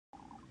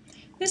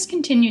This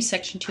continues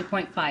section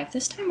 2.5.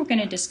 This time we're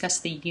going to discuss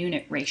the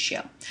unit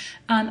ratio.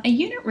 A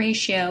unit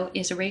ratio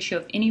is a ratio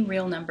of any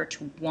real number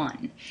to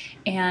 1.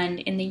 And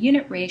in the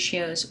unit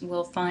ratios,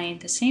 we'll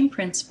find the same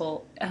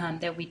principle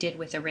that we did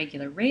with a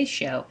regular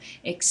ratio,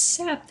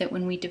 except that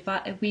when we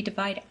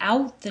divide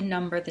out the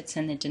number that's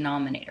in the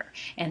denominator.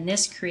 And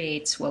this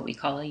creates what we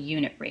call a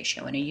unit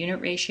ratio. And a unit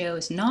ratio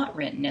is not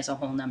written as a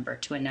whole number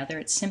to another.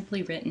 It's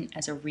simply written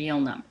as a real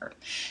number.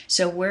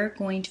 So we're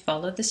going to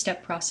follow the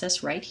step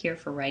process right here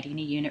for writing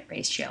a unit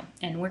ratio,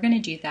 and we're going to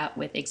do that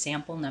with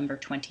example number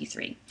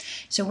 23.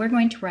 So we're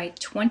going to write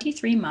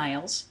 23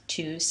 miles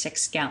to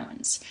 6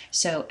 gallons.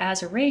 So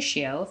as a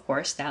ratio, of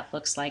course, that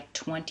looks like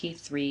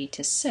 23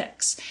 to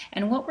 6.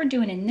 And what we're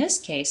doing in this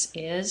case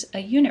is a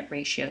unit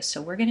ratio, so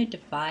we're going to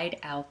divide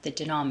out the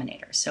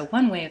denominator. So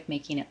one way of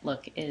making it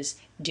look is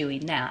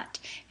doing that,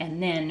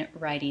 and then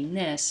writing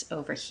this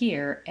over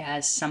here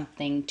as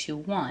something to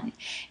 1.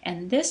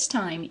 And this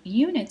time,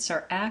 units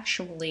are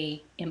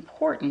actually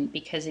important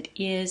because it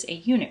is a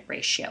unit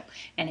ratio,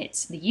 and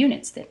it's the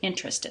units that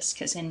interest us,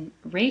 because in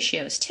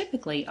ratios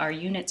typically our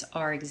units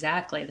are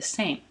exactly the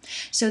same.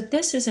 So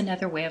this is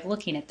another way of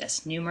looking at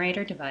this: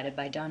 numerator divided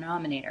by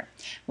denominator.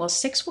 Well,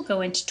 6 will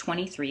go into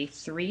 23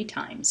 3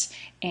 times,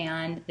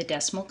 and the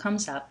decimal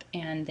comes up,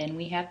 and then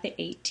we have the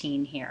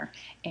 18 here,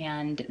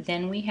 and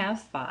then we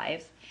have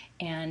 5,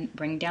 and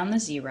bring down the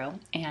 0,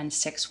 and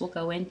 6 will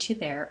go into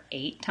there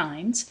 8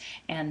 times,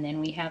 and then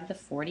we have the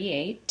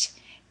 48,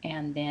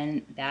 and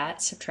then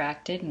that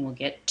subtracted, and we'll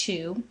get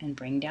 2 and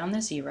bring down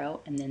the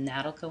 0, and then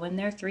that'll go in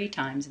there 3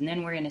 times, and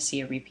then we're going to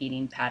see a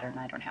repeating pattern.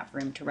 I don't have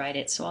room to write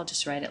it, so I'll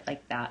just write it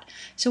like that.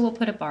 So we'll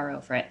put a bar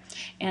over it.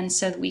 And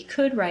so we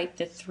could write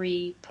the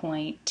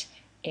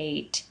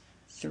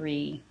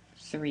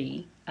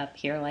 3.833 up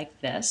here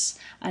like this.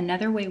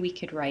 Another way we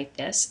could write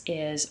this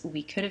is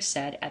we could have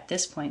said at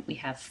this point we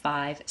have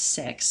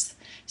 5/6,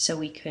 so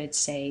we could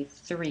say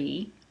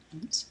 3.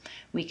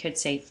 We could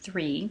say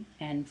 3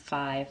 and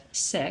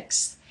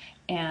 5/6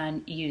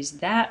 and use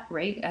that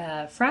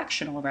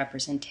fractional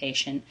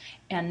representation,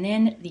 and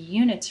then the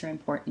units are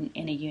important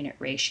in a unit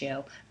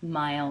ratio: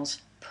 miles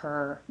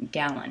per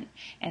gallon.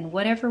 And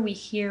whatever we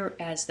hear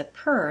as the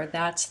per,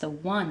 that's the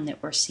 1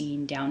 that we're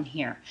seeing down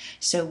here.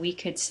 So we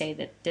could say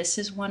that this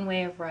is one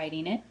way of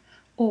writing it,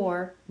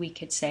 or we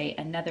could say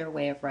another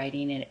way of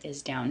writing it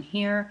is down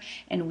here,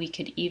 and we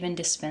could even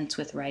dispense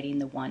with writing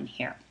the 1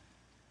 here.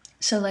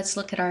 So let's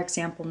look at our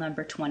example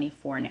number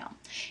 24 now.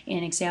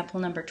 In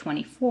example number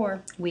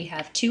 24, we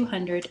have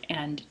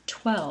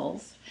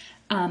 212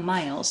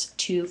 miles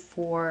to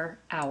 4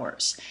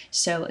 hours.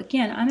 So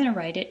again, I'm going to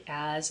write it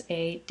as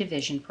a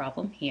division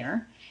problem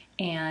here,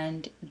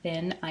 and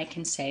then I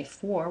can say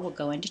 4 will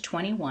go into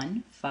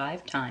 21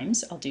 5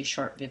 times. I'll do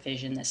short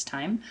division this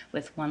time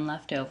with 1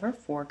 left over.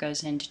 4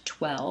 goes into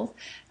 12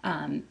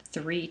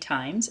 3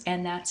 times,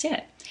 and that's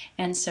it.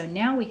 And so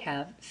now we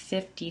have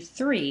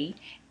 53,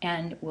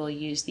 and we'll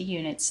use the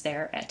units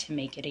there to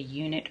make it a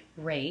unit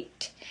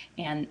rate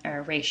and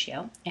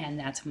ratio, and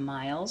that's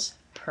miles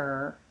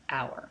per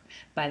hour.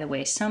 By the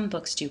way, some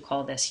books do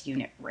call this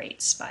unit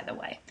rates, by the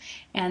way.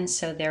 And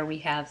so there we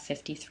have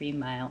 53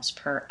 miles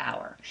per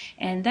hour.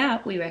 And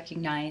that we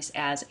recognize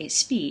as a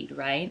speed,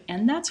 right?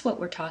 And that's what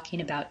we're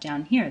talking about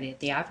down here.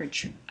 The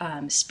average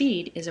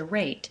speed is a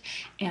rate,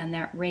 and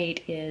that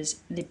rate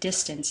is the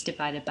distance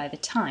divided by the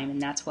time, and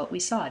that's what we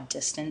saw,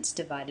 distance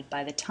divided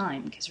by the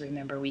time, because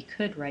remember, we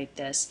could write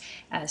this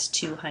as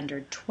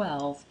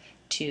 212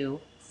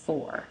 to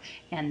 4,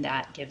 and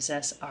that gives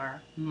us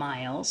our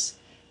miles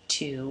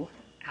to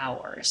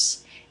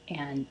hours,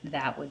 and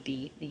that would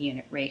be the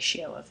unit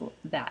ratio of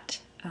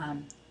that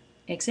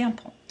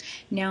example.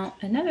 Now,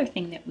 another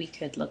thing that we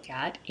could look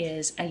at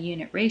is a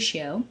unit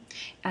ratio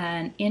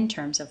and in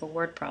terms of a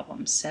word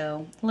problem.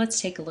 So let's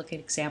take a look at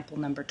example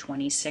number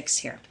 26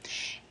 here.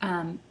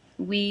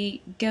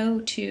 We go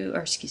to,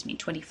 or excuse me,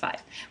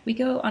 25. We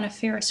go on a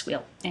Ferris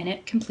wheel, and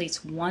it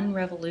completes 1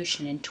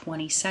 revolution in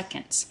 20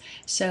 seconds.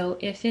 So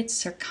if its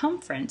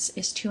circumference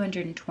is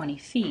 220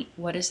 feet,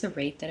 what is the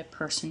rate that a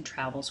person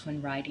travels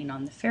when riding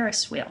on the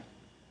Ferris wheel?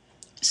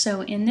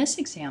 So in this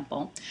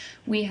example,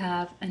 we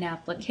have an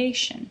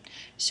application.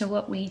 So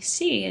what we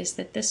see is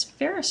that this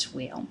Ferris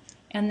wheel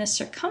and the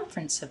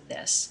circumference of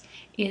this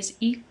is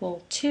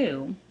equal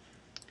to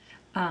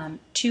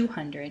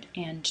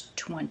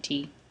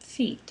 220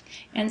 feet.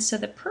 And so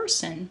the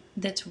person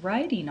that's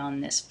riding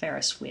on this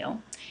Ferris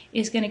wheel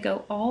is going to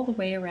go all the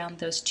way around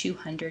those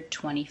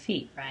 220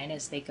 feet, right?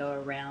 As they go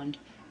around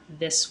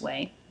this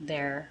way,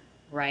 they're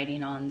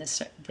riding on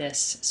this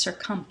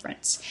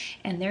circumference.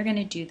 And they're going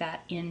to do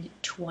that in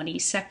 20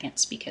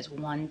 seconds because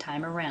 1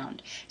 time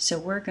around. So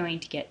we're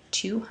going to get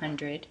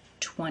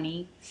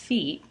 220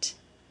 feet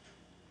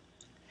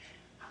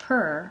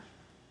per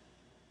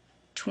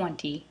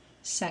 20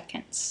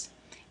 seconds.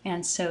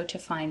 And so to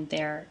find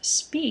their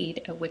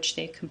speed at which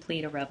they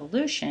complete a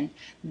revolution,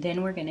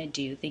 then we're going to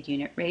do the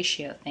unit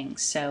ratio thing.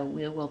 So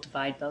we will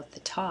divide both the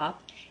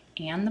top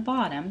and the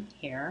bottom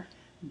here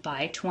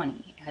by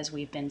 20, as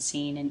we've been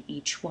seeing in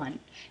each one.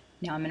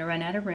 Now I'm going to run out of room.